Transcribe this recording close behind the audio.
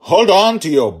Hold on to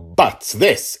your butts.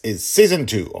 This is Season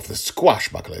 2 of the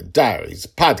Squashbuckler Diaries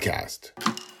podcast.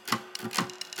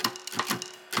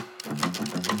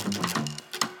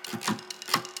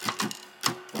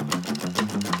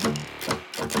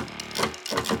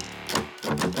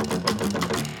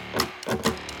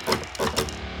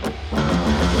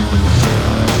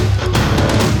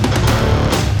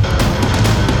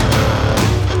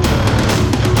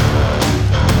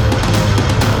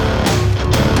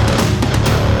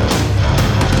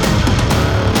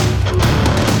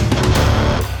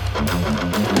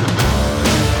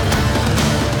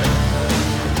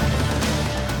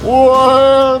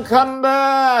 Welcome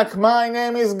back. My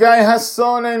name is Guy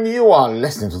Hasson and you are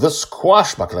listening to the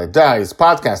Squashbuckler Diaries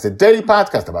podcast, a daily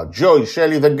podcast about Joy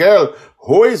Shelley, the girl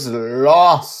who is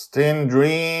lost in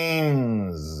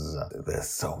dreams. There's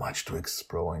so much to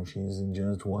explore and she's in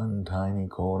just one tiny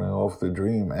corner of the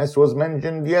dream, as was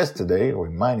mentioned yesterday,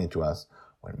 reminded to us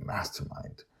when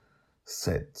Mastermind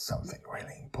said something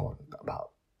really important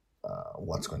about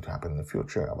what's going to happen in the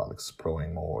future, about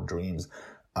exploring more dreams.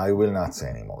 I will not say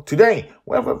anymore. Today,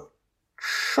 we have a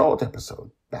short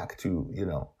episode back to,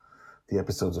 the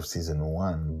episodes of season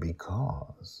 1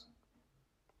 because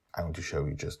I want to show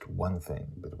you just one thing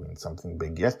between something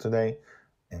big yesterday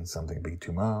and something big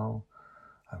tomorrow.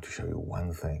 I want to show you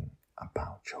one thing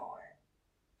about joy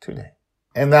today.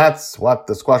 And that's what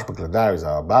the Squashbuckler Diaries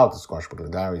are about. The Squashbuckler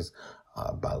Diaries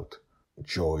are about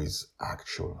Joy's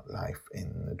actual life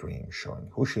in the dream, showing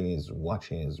who she is, what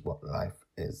life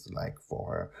is like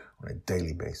for her on a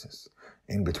daily basis.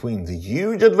 In between the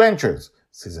huge adventures,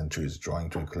 season 2 is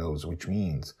drawing to a close, which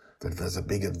means that there's a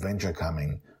big adventure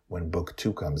coming when book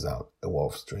 2 comes out, A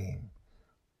Wolf's Dream.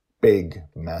 Big,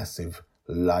 massive,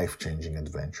 life-changing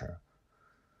adventure.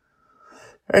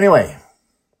 Anyway,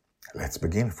 let's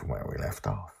begin from where we left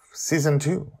off. Season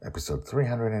 2, episode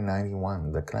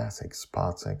 391, the classics,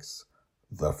 part 6,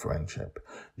 The Friendship.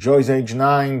 Joy's age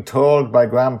 9, told by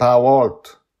Grandpa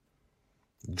Walt.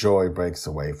 Joy breaks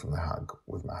away from the hug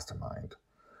with Mastermind.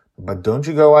 But don't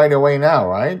you go right away now,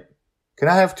 right? Can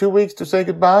I have 2 weeks to say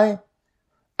goodbye?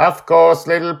 Of course,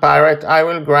 little pirate, I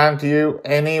will grant you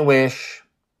any wish.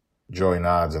 Joy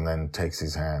nods and then takes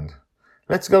his hand.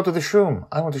 Let's go to the shroom.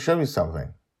 I want to show you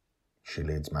something. She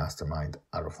leads Mastermind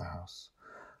out of the house.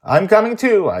 I'm coming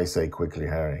too, I say, quickly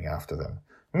hurrying after them.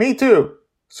 Me too.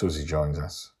 Susie joins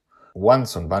us.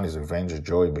 Once on Bunny's Revenge,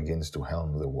 Joy begins to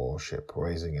helm the warship,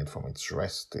 raising it from its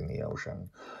rest in the ocean,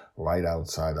 right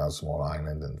outside our small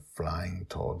island and flying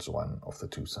towards one of the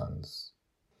 2 suns.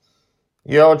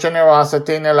 Your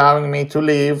generosity in allowing me to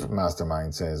leave,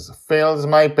 Mastermind says, fills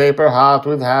my paper heart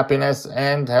with happiness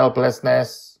and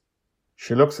helplessness.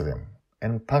 She looks at him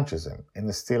and punches him in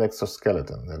the steel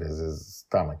exoskeleton that is his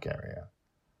stomach area.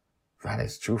 That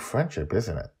is true friendship,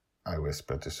 isn't it? I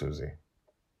whisper to Susie.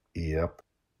 Yep.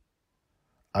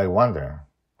 I wonder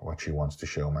what she wants to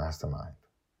show Mastermind.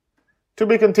 To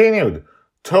be continued.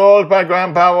 Told by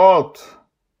Grandpa Walt.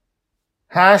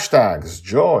 Hashtags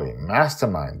Joy,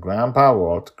 Mastermind, Grandpa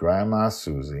Walt, Grandma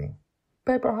Susie,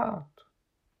 Paper Heart.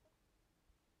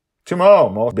 Tomorrow,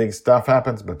 more big stuff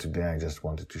happens, but today I just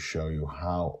wanted to show you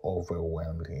how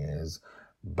overwhelmed he is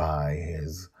by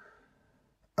his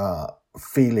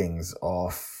feelings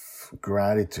of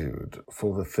gratitude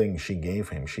for the thing she gave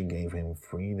him. She gave him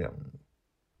freedom.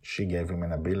 She gave him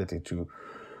an ability to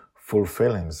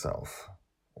fulfill himself,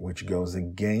 which goes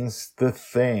against the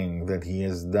thing that he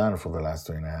has done for the last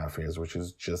 2.5 years, which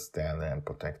is just stand there and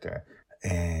protect her.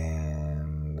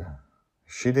 And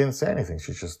she didn't say anything.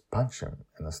 She just punched him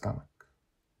in the stomach.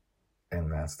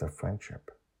 And that's the friendship.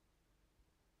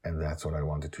 And that's what I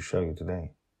wanted to show you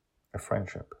today. A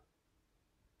friendship.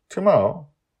 Tomorrow,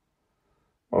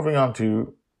 moving on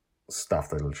to stuff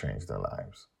that will change their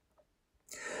lives.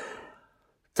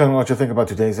 Tell me what you think about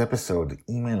today's episode.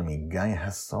 Email me,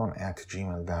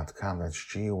 guyhasson@gmail.com. That's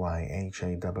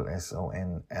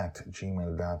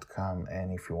GYHASSON@gmail.com.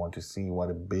 And if you want to see what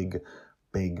a big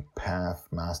path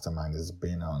Mastermind has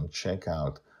been on, check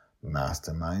out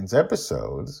Mastermind's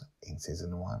episodes in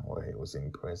season 1 where he was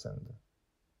imprisoned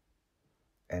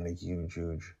and a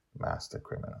huge master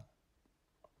criminal.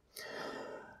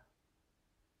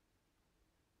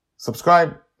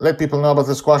 Subscribe. Let people know about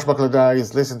the Squashbuckler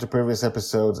Diaries. Listen to previous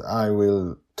episodes. I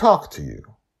will talk to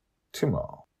you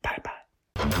tomorrow. Bye-bye.